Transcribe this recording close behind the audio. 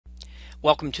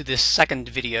Welcome to this second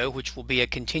video, which will be a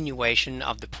continuation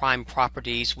of the prime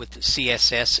properties with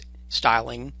CSS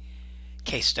styling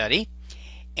case study.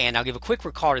 And I'll give a quick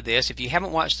recall to this. If you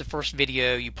haven't watched the first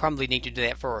video, you probably need to do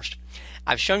that first.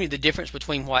 I've shown you the difference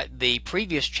between what the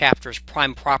previous chapter's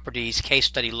prime properties case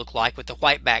study looked like with the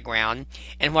white background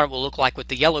and what it will look like with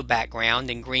the yellow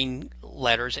background and green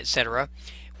letters, etc.,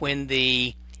 when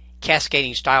the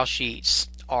cascading style sheets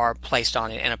are placed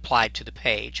on it and applied to the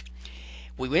page.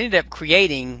 We ended up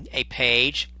creating a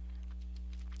page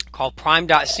called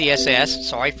prime.css.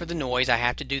 Sorry for the noise. I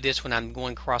have to do this when I'm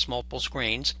going across multiple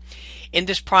screens. In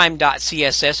this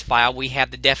prime.css file, we have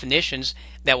the definitions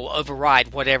that will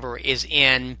override whatever is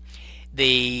in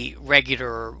the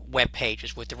regular web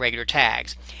pages with the regular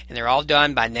tags. And they're all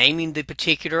done by naming the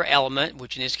particular element,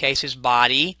 which in this case is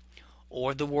body,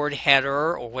 or the word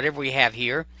header, or whatever we have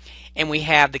here. And we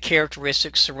have the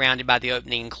characteristics surrounded by the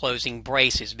opening and closing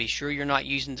braces. Be sure you're not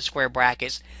using the square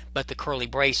brackets, but the curly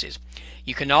braces.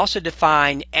 You can also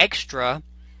define extra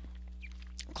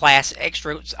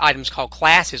items called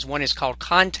classes. One is called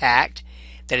contact,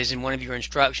 that is in one of your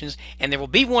instructions, and there will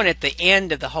be one at the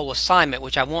end of the whole assignment,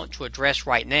 which I want to address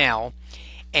right now.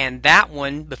 And that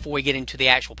one, before we get into the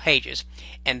actual pages,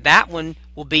 and that one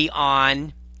will be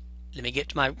on, let me get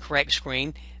to my correct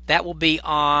screen. That will be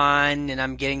on, and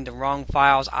I'm getting the wrong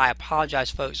files. I apologize,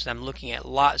 folks, I'm looking at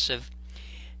lots of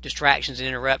distractions and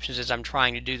interruptions as I'm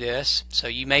trying to do this. So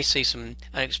you may see some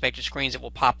unexpected screens that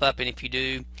will pop up, and if you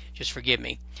do, just forgive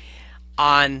me.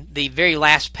 On the very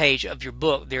last page of your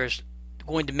book, there's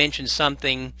going to mention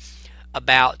something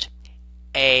about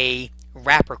a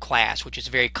wrapper class, which is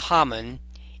very common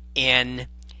in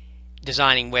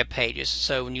designing web pages.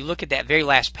 So when you look at that very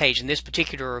last page, in this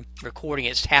particular recording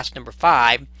it's task number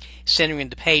 5, centering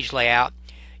the page layout,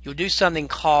 you'll do something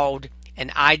called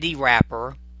an ID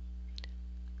wrapper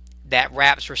that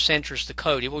wraps or centers the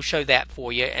code. It will show that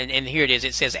for you, and here it is.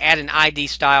 It says add an ID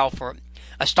style for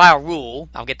a style rule,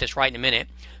 I'll get this right in a minute,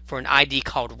 for an ID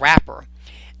called wrapper.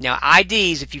 Now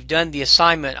IDs, if you've done the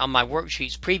assignment on my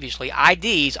worksheets previously,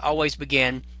 IDs always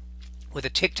begin with a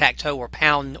tic-tac-toe or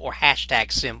pound or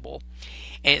hashtag symbol.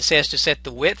 And it says to set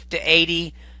the width to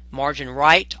 80, margin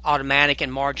right automatic,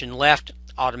 and margin left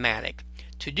automatic.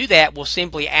 To do that, we'll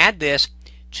simply add this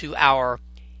to our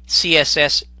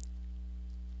CSS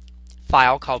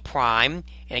file called prime.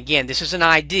 And again, this is an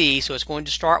ID, so it's going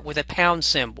to start with a pound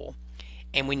symbol.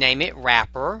 And we name it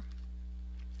wrapper.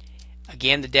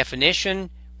 Again, the definition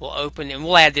will open, and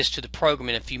we'll add this to the program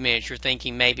in a few minutes. You're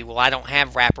thinking maybe, well, I don't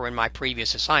have wrapper in my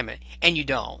previous assignment. And you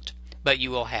don't, but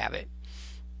you will have it.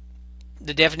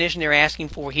 The definition they're asking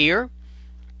for here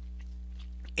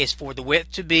is for the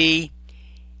width to be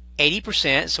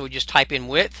 80%, so we just type in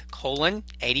width, colon,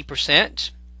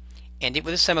 80%, end it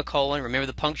with a semicolon. Remember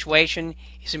the punctuation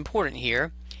is important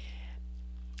here.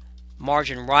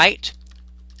 Margin right,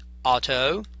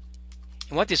 auto.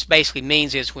 And what this basically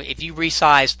means is if you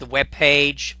resize the web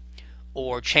page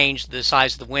or change the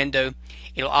size of the window,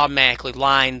 it'll automatically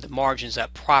line the margins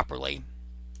up properly.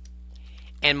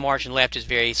 And margin left is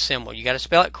very similar. You got to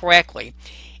spell it correctly.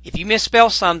 If you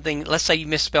misspell something, let's say you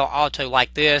misspell auto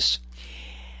like this,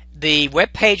 the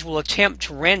web page will attempt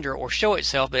to render or show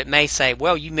itself, but it may say,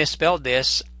 well, you misspelled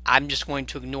this, I'm just going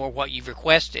to ignore what you've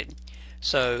requested.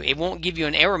 So it won't give you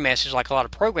an error message like a lot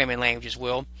of programming languages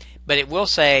will, but it will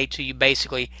say to you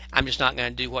basically, I'm just not going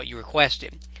to do what you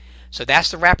requested. So that's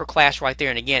the wrapper class right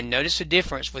there. And again, notice the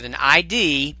difference. With an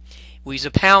ID, we use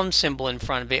a pound symbol in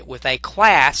front of it. With a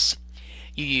class,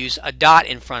 you use a dot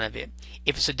in front of it.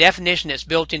 If it's a definition that's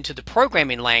built into the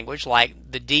programming language, like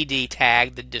the DD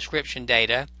tag, the description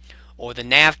data, or the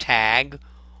nav tag,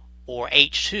 or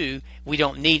H2, we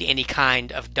don't need any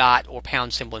kind of dot or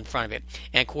pound symbol in front of it.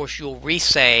 And of course, you'll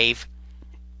resave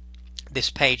this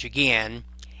page again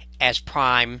as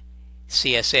prime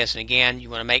CSS. And again, you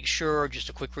want to make sure, just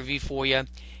a quick review for you,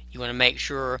 you want to make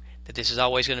sure that this is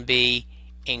always going to be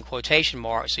in quotation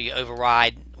marks, so you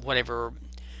override whatever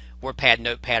WordPad,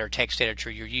 Notepad, or text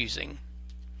editor you're using.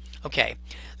 Okay,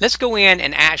 let's go in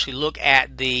and actually look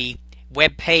at the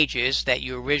web pages that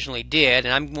you originally did,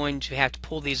 and I'm going to have to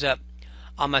pull these up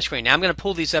on my screen. Now I'm going to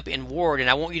pull these up in Word, and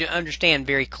I want you to understand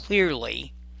very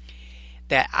clearly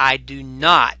that I do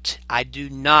not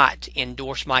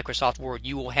endorse Microsoft Word.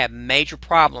 You will have major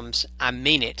problems, I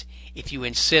mean it, if you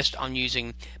insist on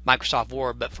using Microsoft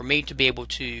Word. But for me to be able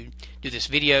to do this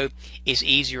video is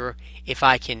easier if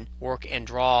I can work and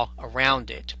draw around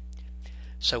it.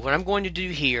 So what I'm going to do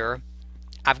here,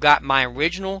 I've got my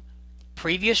original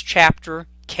previous chapter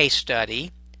case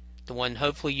study, the one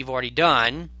hopefully you've already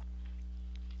done,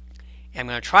 I'm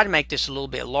going to try to make this a little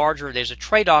bit larger. There's a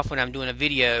trade-off when I'm doing a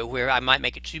video where I might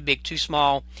make it too big, too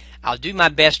small. I'll do my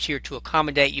best here to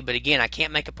accommodate you, but again, I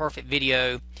can't make a perfect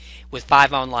video with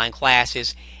 5 online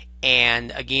classes,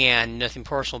 and again, nothing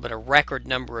personal, but a record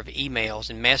number of emails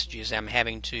and messages I'm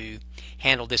having to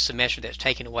handle this semester that's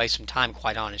taken away some time,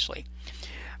 quite honestly.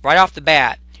 Right off the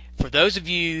bat, for those of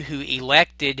you who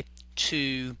elected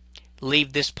to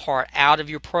leave this part out of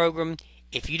your program,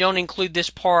 if you don't include this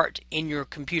part in your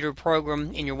computer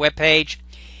program, in your web page,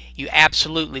 you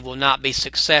absolutely will not be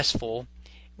successful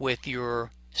with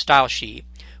your style sheet.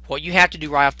 What you have to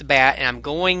do right off the bat, and I'm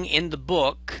going in the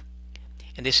book,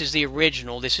 and this is the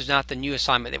original, this is not the new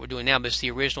assignment that we're doing now, but it's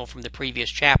the original from the previous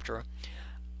chapter.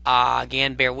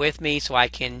 Again, bear with me so I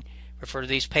can refer to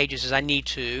these pages as I need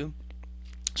to,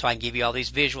 so I can give you all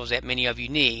these visuals that many of you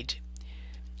need.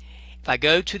 If I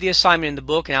go to the assignment in the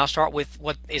book, and I'll start with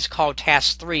what is called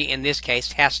Task 3, in this case,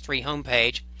 Task 3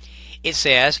 homepage, it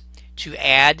says to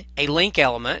add a link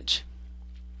element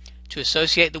to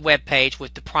associate the web page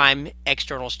with the prime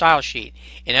external style sheet.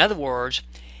 In other words,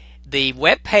 the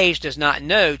web page does not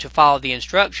know to follow the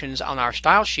instructions on our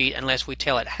style sheet unless we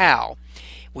tell it how.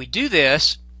 We do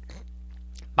this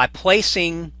by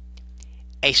placing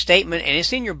a statement, and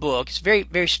it's in your book, it's very,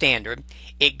 very standard.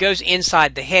 It goes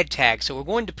inside the head tag, so we're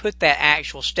going to put that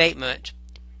actual statement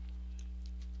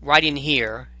right in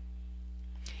here,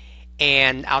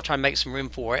 and I'll try to make some room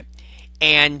for it.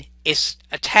 And it's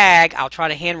a tag. I'll try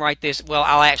to handwrite this. Well,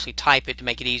 I'll actually type it to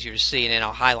make it easier to see, and then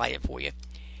I'll highlight it for you.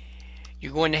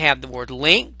 You're going to have the word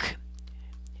link,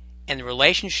 and the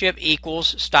relationship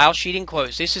equals style sheet in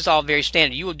quotes. This is all very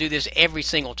standard. You will do this every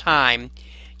single time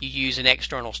you use an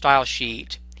external style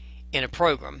sheet in a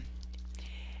program.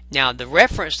 Now, the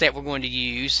reference that we're going to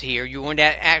use here, you're going to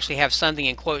actually have something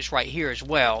in quotes right here as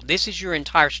well. This is your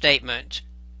entire statement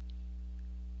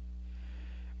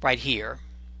right here.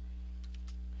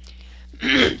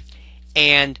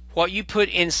 And what you put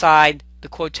inside the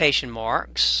quotation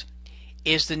marks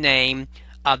is the name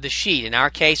of the sheet. In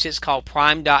our case, it's called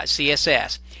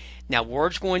prime.css. Now,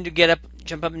 Word's going to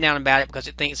jump up and down about it because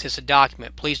it thinks it's a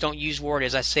document. Please don't use Word,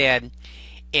 as I said,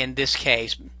 in this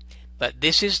case. But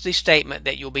this is the statement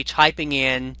that you'll be typing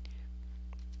in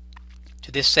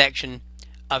to this section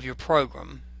of your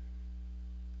program.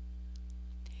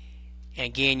 And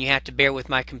again, you have to bear with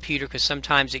my computer because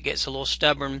sometimes it gets a little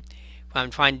stubborn when I'm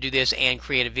trying to do this and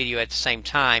create a video at the same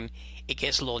time. It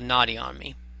gets a little naughty on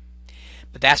me.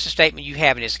 But that's the statement you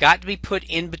have, and it's got to be put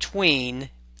in between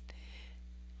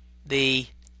the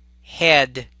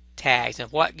head tags. Now,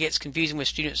 what gets confusing with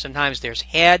students sometimes, there's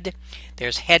head,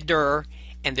 there's header,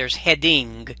 and there's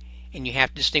heading, and you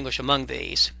have to distinguish among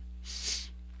these.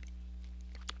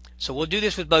 So we'll do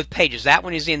this with both pages. That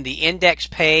one is in the index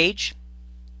page,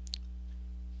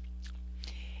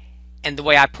 and the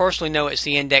way I personally know it's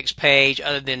the index page,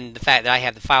 other than the fact that I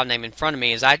have the file name in front of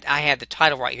me, is I had the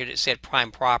title right here that said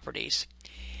Prime Properties.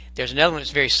 There's another one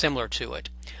that's very similar to it.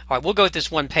 All right, we'll go with this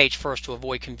one page first to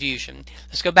avoid confusion.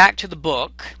 Let's go back to the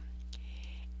book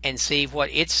and see what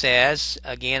it says.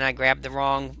 Again, I grabbed the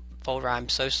wrong folder. I'm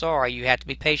so sorry. You have to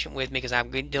be patient with me because I'm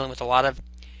dealing with a lot of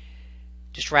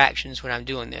distractions when I'm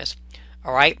doing this.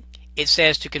 All right, it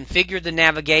says to configure the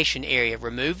navigation area.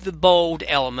 Remove the bold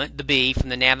element, the B, from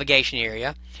the navigation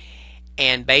area.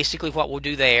 And basically what we'll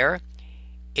do there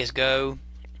is go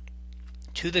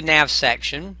to the nav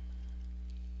section.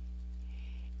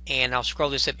 And I'll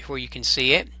scroll this up before you can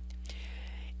see it.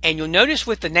 And you'll notice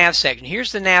with the nav section,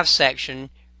 here's the nav section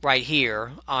right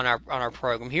here on our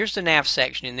program. Here's the nav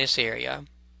section in this area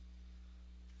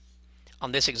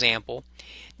on this example.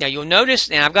 Now you'll notice,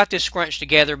 and I've got this scrunched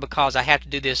together because I have to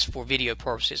do this for video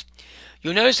purposes.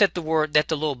 You'll notice that the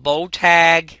little bold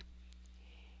tag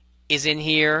is in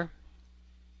here.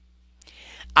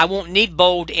 I won't need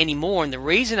bold anymore, and the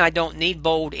reason I don't need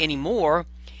bold anymore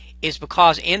is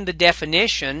because in the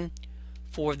definition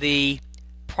for the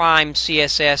Prime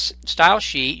CSS style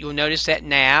sheet, you'll notice that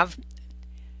nav.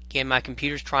 Again, my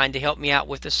computer's trying to help me out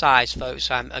with the size, folks.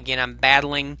 I'm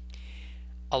battling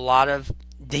a lot of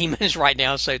demons right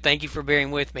now, so thank you for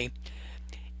bearing with me.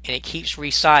 And it keeps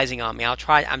resizing on me.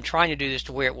 I'm trying to do this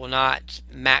to where it will not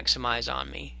maximize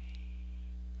on me.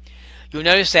 You'll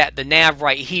notice that the nav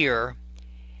right here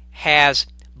has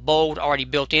bold already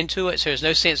built into it, so there's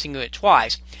no sense in doing it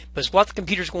twice. But what the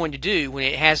computer's going to do when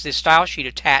it has this style sheet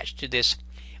attached to this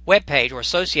web page or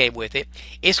associated with it,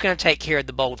 it's going to take care of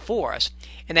the bold for us.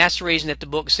 And that's the reason that the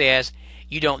book says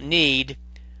you don't need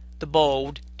the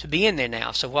bold to be in there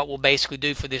now. So what we'll basically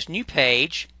do for this new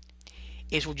page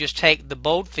is we'll just take the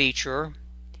bold feature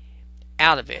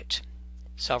out of it.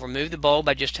 So I'll remove the bold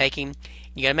by just taking,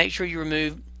 you got to make sure you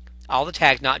remove all the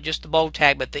tags, not just the bold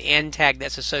tag, but the end tag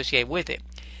that's associated with it.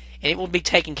 And it will be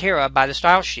taken care of by the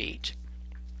style sheet.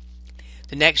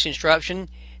 The next instruction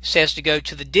says to go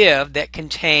to the div that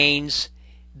contains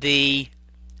the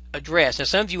address. Now,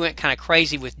 some of you went kind of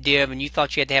crazy with div and you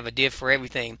thought you had to have a div for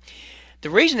everything. The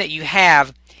reason that you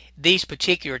have these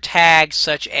particular tags,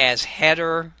 such as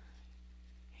header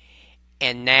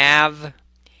and nav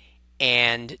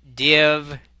and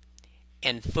div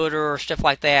and footer, stuff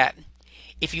like that,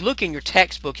 if you look in your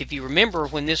textbook, if you remember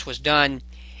when this was done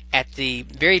at the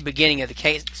very beginning of the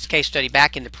case study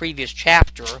back in the previous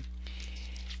chapter,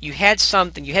 you had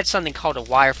something called a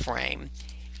wireframe.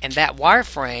 And that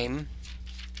wireframe,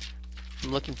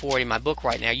 I'm looking for it in my book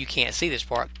right now, you can't see this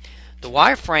part. The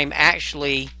wireframe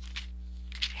actually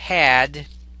had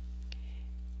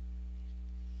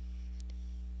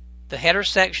the header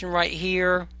section right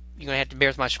here. You're going to have to bear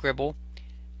with my scribble.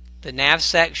 The nav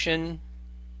section,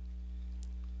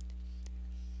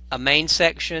 a main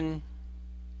section,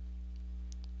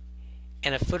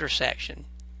 and a footer section.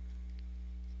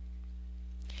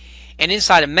 And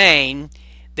inside of main,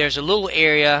 there's a little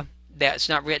area that's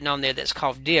not written on there that's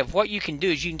called div. What you can do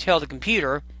is you can tell the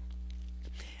computer,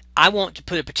 I want to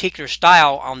put a particular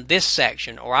style on this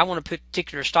section, or I want to put a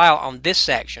particular style on this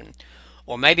section,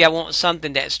 or maybe I want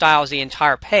something that styles the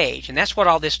entire page. And that's what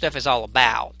all this stuff is all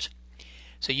about.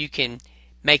 So you can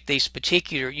make these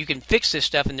particular, you can fix this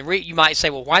stuff, and you might say,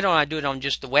 well, why don't I do it on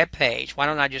just the web page? Why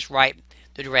don't I just write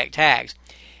the direct tags?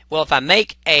 Well, if I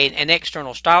make an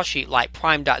external style sheet like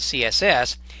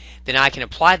prime.css, then I can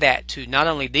apply that to not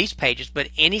only these pages, but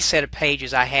any set of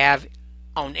pages I have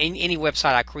on any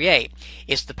website I create.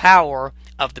 It's the power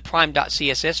of the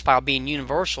prime.css file being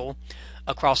universal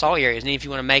across all areas. And if you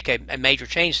want to make a major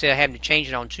change, instead of having to change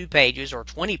it on 2 pages or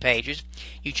 20 pages,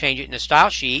 you change it in a style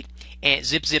sheet, and it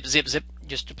zip, zip, zip, zip,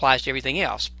 just applies to everything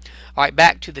else. All right,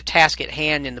 back to the task at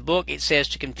hand in the book. It says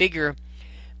to configure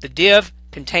the div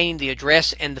containing the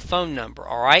address and the phone number.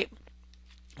 All right,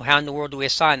 well, how in the world do we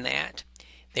assign that?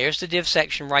 There's the div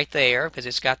section right there, because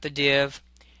it's got the div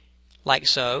like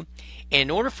so. And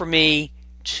in order for me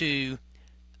to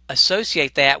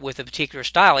associate that with a particular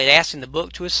style, it asks in the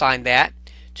book to assign that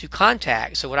to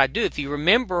contact. So what I do, if you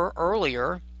remember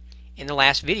earlier in the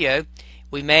last video,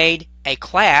 we made a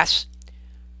class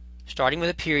starting with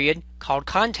a period called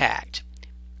contact.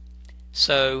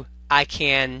 So I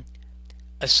can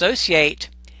associate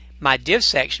my div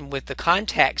section with the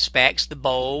contact specs, the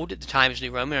bold, the Times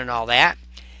New Roman, and all that,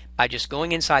 by just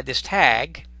going inside this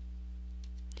tag.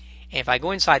 And if I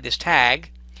go inside this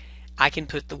tag, I can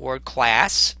put the word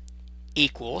class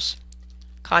equals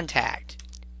contact.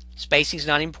 Spacing is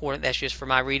not important. That's just for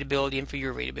my readability and for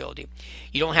your readability.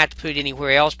 You don't have to put it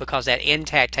anywhere else because that end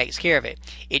tag takes care of it.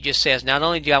 It just says, not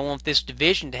only do I want this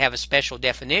division to have a special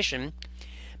definition,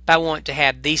 but I want to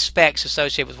have these specs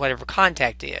associated with whatever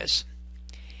contact is.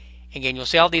 Again, you'll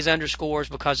see all these underscores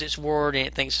because it's Word and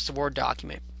it thinks it's a Word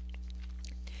document.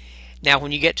 Now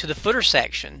when you get to the footer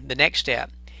section, the next step,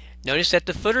 notice that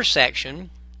the footer section,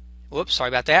 whoops, sorry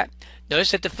about that.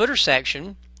 Notice that the footer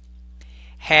section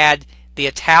had the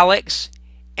italics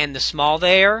and the small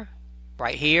there,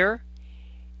 right here,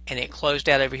 and it closed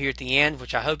out over here at the end,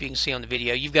 which I hope you can see on the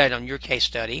video. You've got it on your case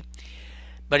study.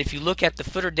 But if you look at the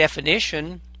footer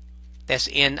definition that's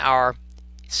in our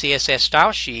CSS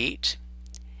style sheet,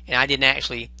 and I didn't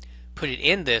actually put it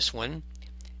in this one.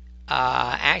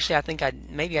 Actually, I think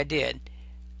maybe I did.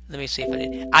 Let me see if I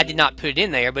did. I did not put it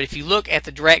in there, but if you look at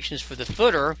the directions for the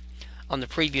footer on the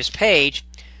previous page,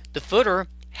 the footer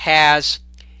has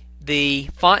the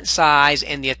font size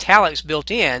and the italics built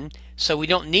in, so we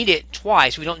don't need it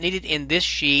twice. We don't need it in this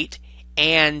sheet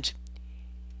and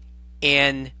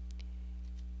in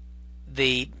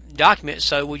the document,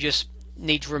 so we just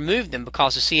need to remove them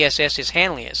because the CSS is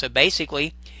handling it. So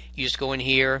basically, you just go in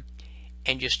here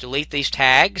and just delete these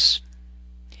tags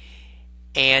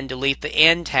and delete the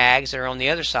end tags that are on the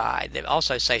other side that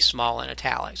also say small and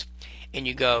italics. And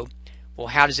you go, well,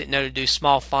 how does it know to do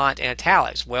small font and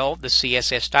italics? Well, the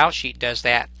CSS style sheet does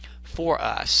that for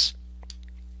us.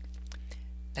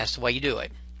 That's the way you do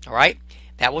it. All right,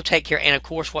 that will take care. And of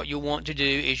course, what you want to do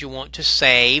is you want to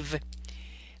save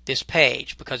this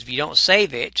page, because if you don't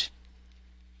save it,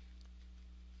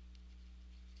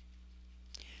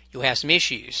 you'll have some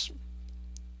issues.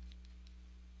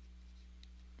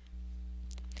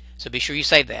 So be sure you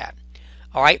save that.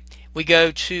 All right, we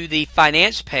go to the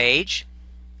finance page.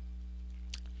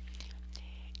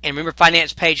 And remember,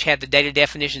 finance page had the data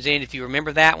definitions in it. If you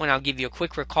remember that one, I'll give you a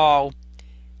quick recall.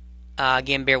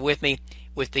 Again, bear with me.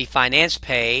 With the finance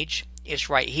page, it's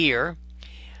right here.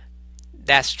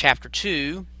 That's chapter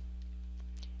 2.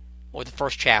 or the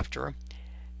first chapter,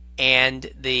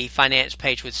 and the finance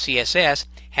page with CSS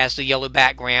has the yellow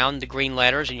background, the green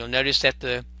letters, and you'll notice that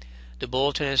the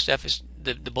bulletin and stuff is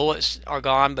the bullets are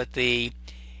gone, but the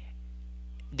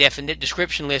definite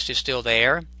description list is still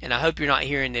there. And I hope you're not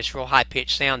hearing this real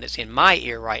high-pitched sound that's in my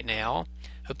ear right now.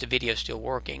 Hope the video is still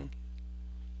working.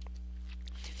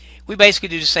 We basically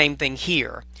do the same thing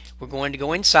here. We're going to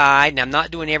go inside, and I'm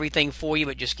not doing everything for you,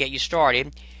 but just get you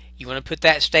started. You want to put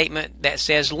that statement that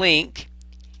says link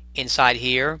inside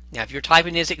here. Now, if you're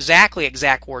typing this exact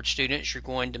word, students, you're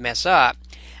going to mess up.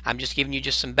 I'm just giving you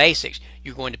just some basics.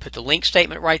 You're going to put the link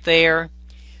statement right there.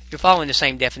 You're following the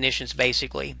same definitions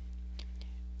basically.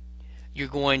 You're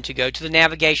going to go to the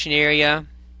navigation area.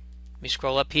 Let me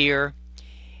scroll up here,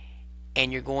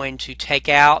 and you're going to take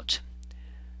out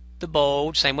the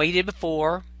bold, same way you did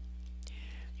before.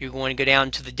 You're going to go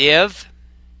down to the div.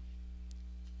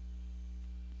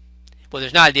 Well,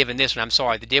 there's not a div in this one, I'm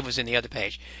sorry. The div was in the other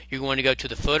page. You're going to go to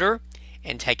the footer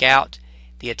and take out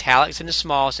the italics and the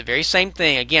small. It's the very same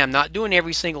thing. Again, I'm not doing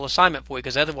every single assignment for you,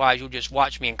 because otherwise you'll just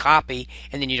watch me and copy,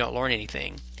 and then you don't learn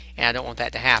anything. And I don't want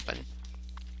that to happen.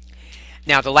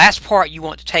 Now, the last part you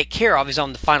want to take care of is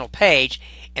on the final page,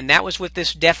 and that was with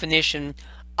this definition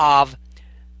of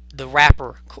the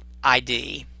wrapper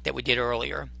ID that we did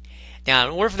earlier. Now,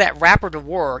 in order for that wrapper to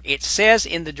work, it says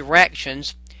in the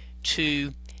directions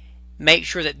to make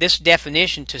sure that this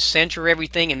definition, to center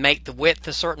everything and make the width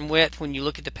a certain width when you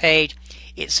look at the page,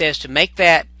 it says to make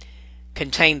that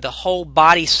contain the whole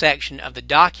body section of the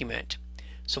document.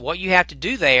 So what you have to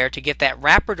do there to get that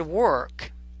wrapper to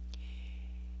work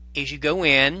is you go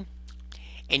in,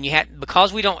 and you have,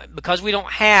 because we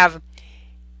don't have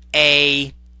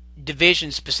a division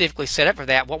specifically set up for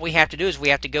that, what we have to do is we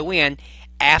have to go in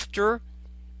after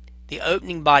the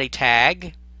opening body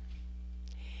tag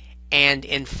and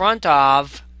in front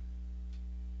of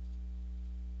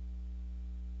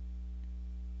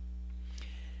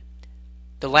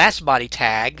the last body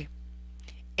tag,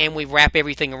 and we wrap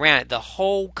everything around it. The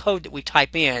whole code that we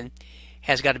type in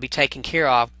has got to be taken care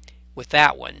of with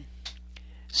that one.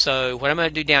 So what I'm going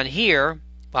to do down here,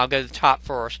 well, I'll go to the top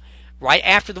first. Right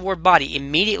after the word body,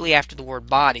 immediately after the word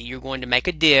body, you're going to make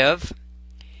a div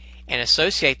and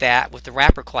associate that with the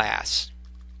wrapper class.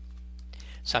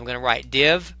 So I'm going to write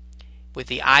div with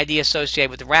the ID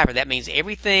associated with the wrapper. That means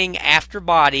everything after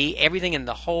body, everything in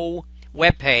the whole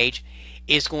web page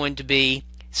is going to be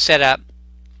set up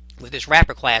with this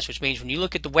wrapper class, which means when you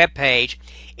look at the web page,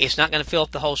 it's not going to fill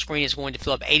up the whole screen. It's going to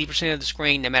fill up 80% of the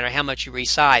screen no matter how much you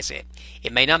resize it.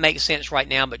 It may not make sense right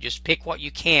now, but just pick what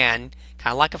you can,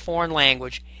 kind of like a foreign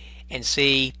language, and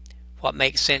see what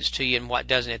makes sense to you and what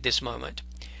doesn't at this moment.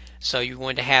 So you're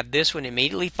going to have this one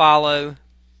immediately follow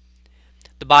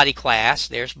the body class.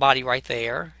 There's body right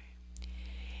there.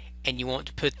 And you want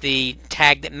to put the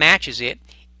tag that matches it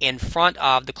in front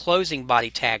of the closing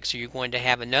body tag. So you're going to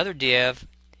have another div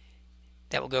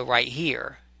that will go right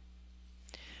here.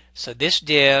 So this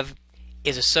div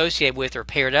is associated with or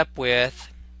paired up with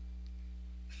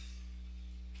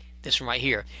this one right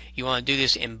here. You want to do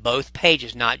this in both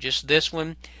pages, not just this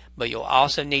one, but you'll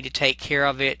also need to take care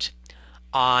of it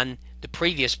on the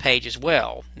previous page as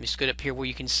well. Let me scoot up here where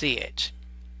you can see it.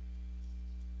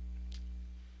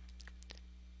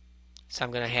 So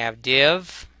I'm going to have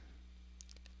div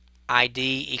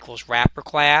ID equals wrapper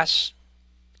class.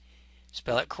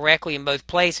 Spell it correctly in both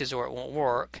places or it won't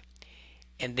work.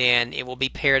 And then it will be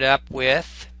paired up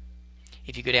with,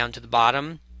 if you go down to the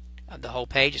bottom of the whole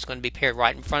page, it's going to be paired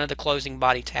right in front of the closing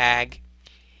body tag.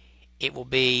 It will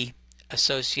be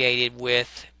associated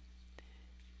with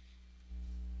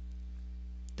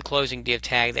the closing div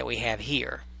tag that we have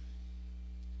here.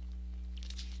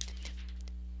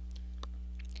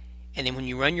 And then when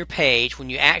you run your page, when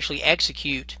you actually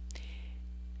execute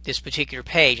this particular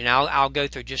page, and I'll go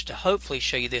through just to hopefully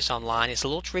show you this online. It's a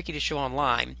little tricky to show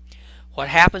online. What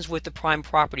happens with the Prime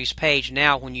Properties page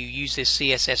now when you use this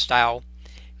CSS style,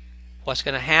 what's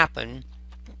going to happen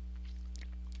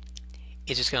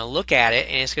is it's going to look at it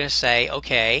and it's going to say,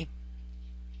 okay,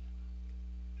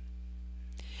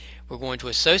 we're going to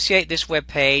associate this web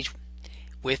page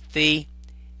with the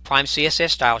Prime CSS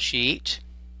style sheet.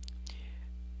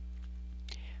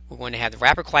 We're going to have the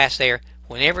wrapper class there.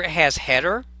 Whenever it has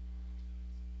header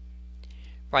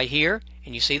right here,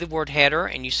 and you see the word header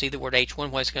and you see the word H1,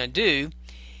 what it's going to do,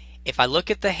 if I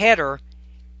look at the header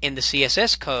in the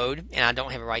CSS code, and I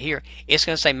don't have it right here, it's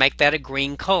going to say make that a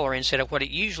green color instead of what it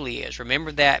usually is.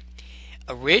 Remember that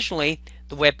originally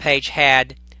the web page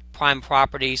had Prime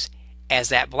Properties as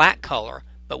that black color,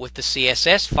 but with the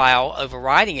CSS file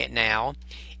overriding it now,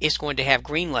 it's going to have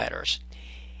green letters.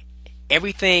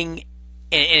 Everything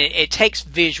and it takes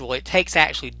visual. It takes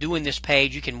actually doing this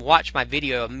page. You can watch my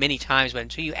video many times, but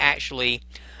until you actually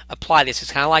apply this,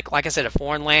 it's kind of like I said, a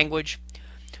foreign language,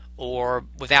 or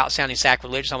without sounding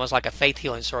sacrilegious, almost like a faith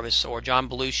healing service or John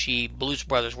Belushi, Blues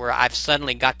Brothers, where I've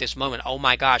suddenly got this moment, oh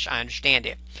my gosh, I understand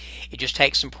it. It just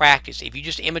takes some practice. If you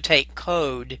just imitate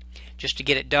code just to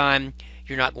get it done,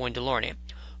 you're not going to learn it.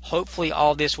 Hopefully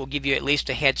all this will give you at least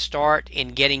a head start in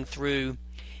getting through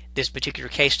this particular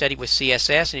case study with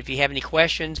CSS. And if you have any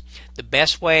questions, the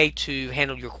best way to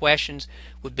handle your questions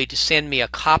would be to send me a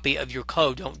copy of your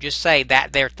code. Don't just say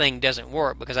that their thing doesn't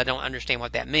work, because I don't understand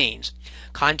what that means.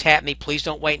 Contact me. Please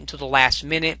don't wait until the last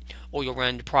minute or you'll run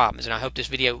into problems. And I hope this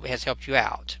video has helped you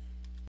out.